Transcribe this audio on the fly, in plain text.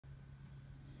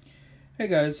Hey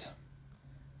guys,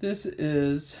 this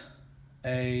is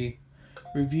a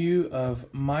review of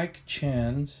Mike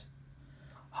Chen's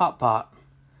Hotpot.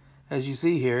 As you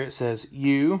see here, it says,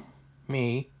 you,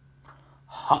 me,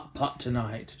 hot pot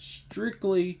tonight.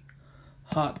 Strictly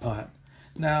hot pot.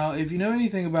 Now, if you know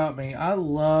anything about me, I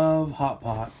love hot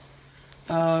pot.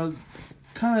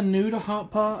 Kind of new to hot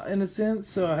pot in a sense,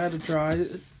 so I had to try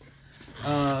it.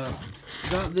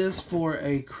 Got this for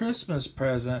a Christmas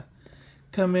present.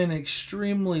 Come in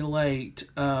extremely late.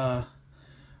 The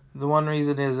one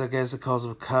reason is, I guess, because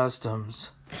of customs.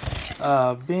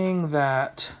 Being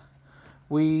that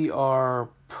we are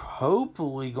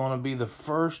hopefully going to be the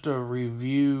first to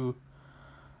review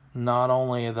not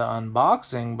only the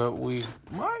unboxing, but we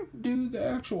might do the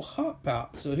actual hot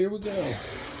pot. So here we go.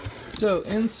 So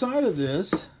inside of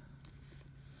this,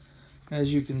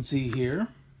 as you can see here,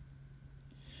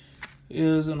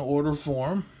 is an order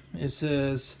form. It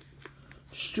says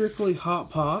Strictly Hot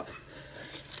Pot.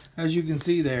 As you can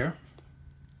see there,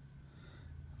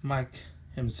 Mike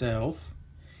himself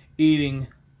eating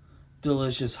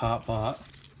delicious hot pot.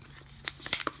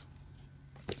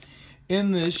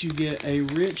 In this you get a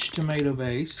rich tomato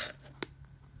base,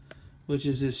 which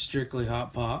is his Strictly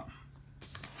Hot Pot.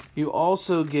 You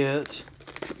also get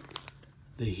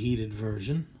the heated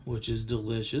version, which is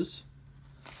delicious.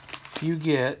 You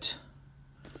get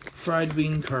fried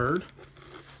bean curd.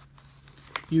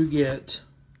 You get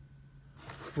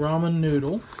ramen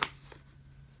noodle,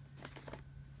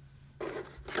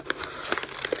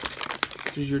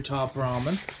 which is your top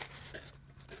ramen.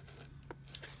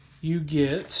 You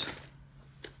get,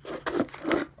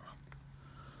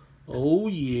 oh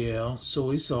yeah,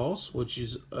 soy sauce, which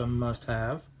is a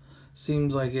must-have.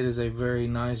 Seems like it is a very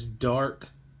nice, dark,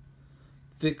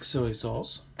 thick soy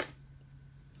sauce.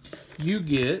 You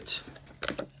get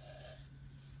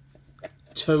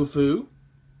tofu,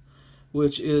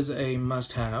 which is a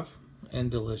must-have and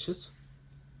delicious.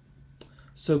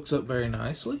 Soaks up very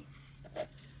nicely.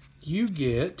 You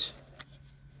get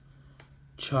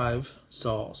chive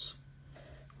sauce,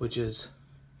 which is,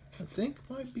 I think,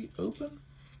 might be open.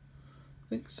 I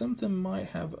think something might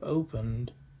have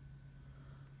opened.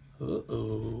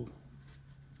 Uh-oh.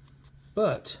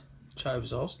 But chive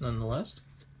sauce nonetheless.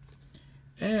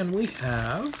 And we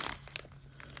have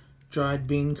dried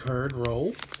bean curd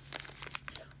roll,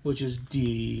 which is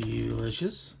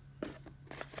delicious.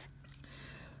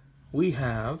 We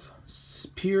have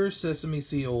pure sesame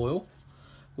seed oil,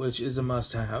 which is a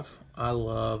must-have. I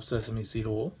love sesame seed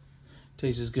oil.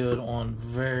 Tastes good on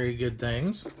very good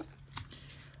things.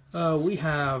 We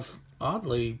have,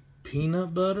 oddly,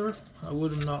 peanut butter. I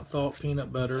would have not thought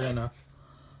peanut butter in a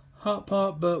hot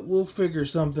pot, but we'll figure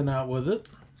something out with it.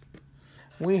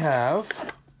 We have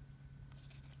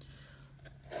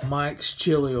Mike's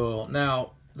chili oil.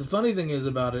 Now, the funny thing is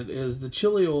about it is the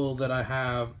chili oil that I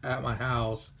have at my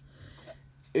house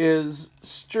is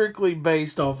strictly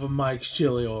based off of Mike's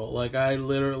chili oil. Like, I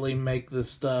literally make this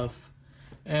stuff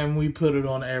and we put it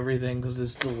on everything because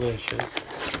it's delicious.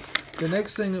 The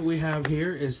next thing that we have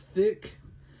here is thick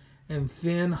and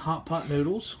thin hot pot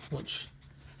noodles, which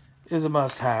is a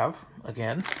must-have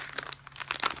again.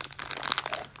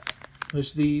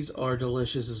 Which these are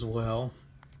delicious as well.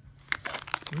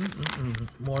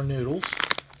 More noodles,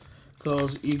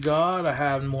 because you gotta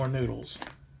have more noodles.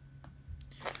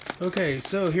 Okay,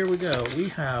 so here we go. We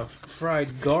have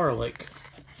fried garlic.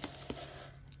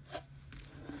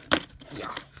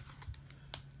 Yeah.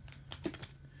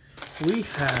 We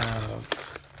have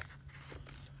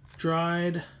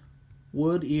dried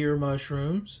wood ear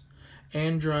mushrooms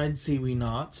and dried seaweed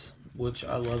knots, which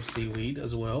I love seaweed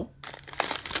as well.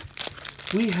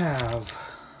 We have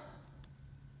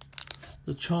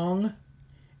the Chong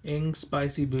Ing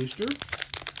Spicy Booster,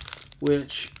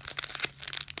 which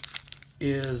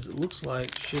is, looks like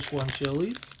Szechuan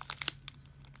chilies,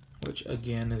 which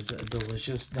again is a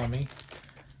delicious dummy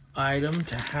item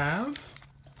to have.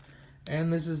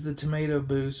 And this is the Tomato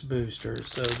Boost Booster.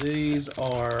 So these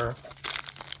are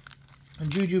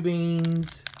juju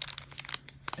beans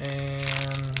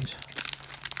and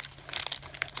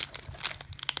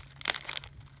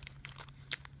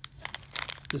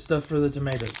the stuff for the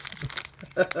tomatoes.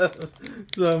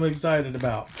 So I'm excited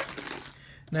about.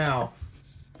 Now,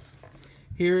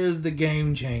 here is the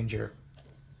game changer.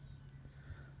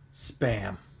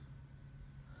 Spam.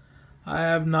 I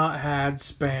have not had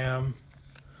Spam,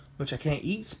 which I can't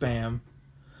eat Spam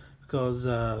because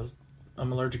I'm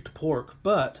allergic to pork,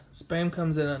 but Spam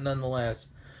comes in it nonetheless,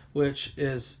 which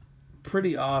is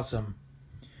pretty awesome.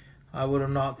 I would have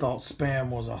not thought Spam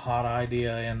was a hot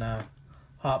idea in a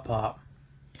hot pot.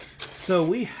 So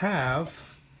we have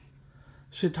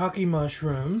shiitake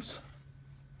mushrooms.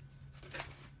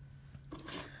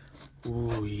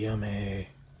 Ooh, yummy.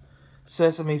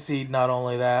 Sesame seed, not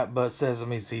only that, but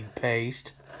sesame seed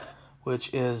paste,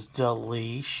 which is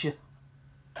delish.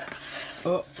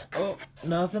 Oh,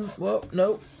 nothing. Whoa,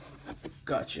 nope.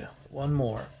 Gotcha. One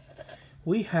more.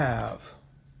 We have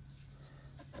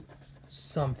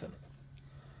something.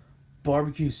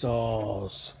 Barbecue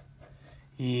sauce.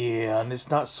 Yeah, and it's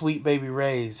not Sweet Baby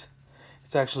Ray's.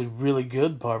 It's actually really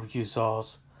good barbecue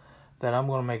sauce that I'm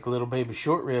going to make little baby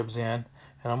short ribs in.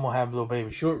 And I'm going to have little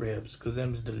baby short ribs because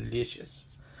them's delicious.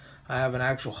 I have an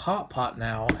actual hot pot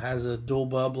now. It has a dual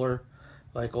bubbler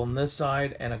like on this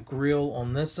side and a grill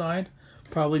on this side.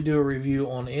 Probably do a review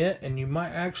on it. And you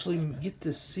might actually get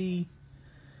to see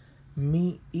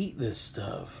me eat this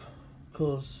stuff.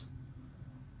 Because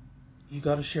you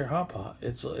got to share hot pot.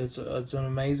 It's an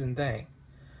amazing thing.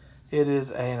 It is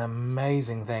an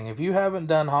amazing thing. If you haven't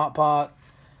done hot pot,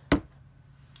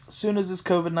 as soon as this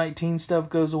COVID-19 stuff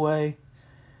goes away,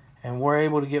 and we're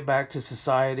able to get back to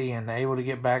society and able to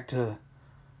get back to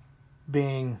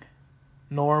being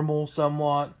normal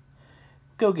somewhat,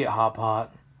 go get hot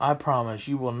pot. I promise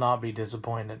you will not be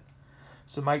disappointed.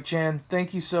 So Mike Chen,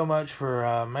 thank you so much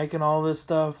for making all this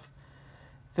stuff.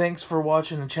 Thanks for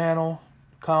watching the channel.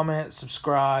 Comment,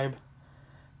 subscribe.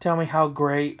 Tell me how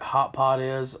great hot pot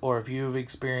is, or if you've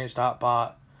experienced hot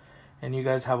pot. And you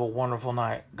guys have a wonderful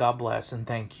night. God bless and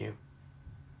thank you.